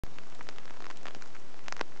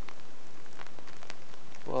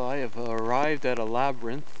Well, I have arrived at a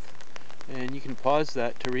labyrinth, and you can pause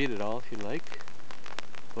that to read it all if you like,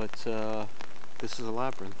 but this is a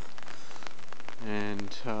labyrinth,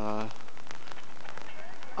 and I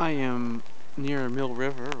am near Mill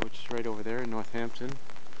River, which is right over there in Northampton.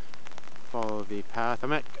 Follow the path.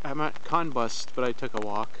 I'm at Conbust, but I took a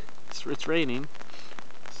walk. It's raining.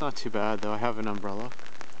 It's not too bad though. I have an umbrella.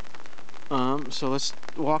 So let's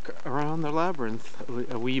walk around the labyrinth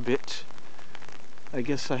a wee bit. I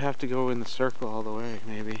guess I have to go in the circle all the way,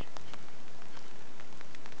 maybe.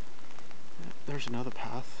 There's another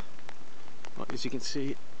path. Well, as you can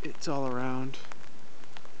see, it's all around.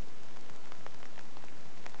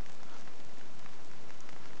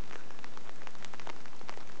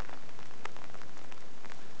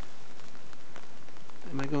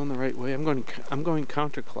 Am I going the right way? I'm going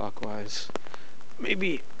counterclockwise.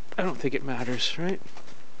 Maybe. I don't think it matters, right?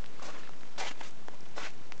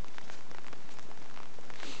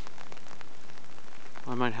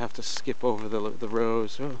 I might have to skip over the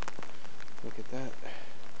rows. Oh, look at that.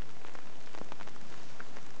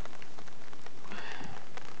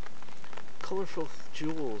 Colorful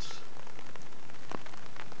jewels.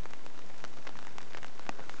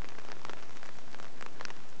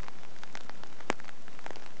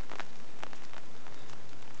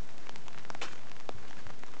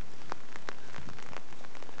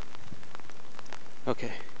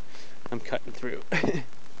 Okay, I'm cutting through.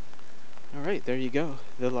 Alright, there you go,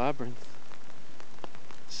 the labyrinth.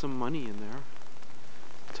 Some money in there.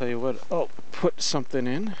 Tell you what, I'll put something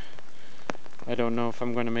in. I don't know if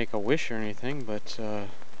I'm going to make a wish or anything, but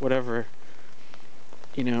whatever,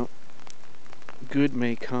 you know, good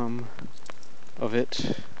may come of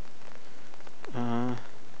it.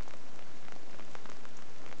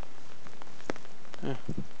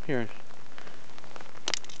 Here,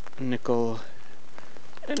 a nickel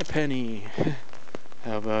and a penny.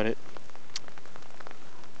 How about it?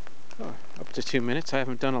 Oh, up to 2 minutes. I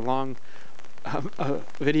haven't done a long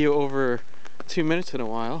video over 2 minutes in a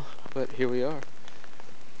while, but here we are.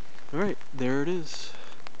 Alright, there it is.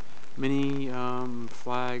 Many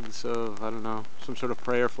flags of, I don't know, some sort of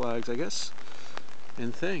prayer flags, I guess,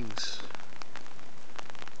 and things.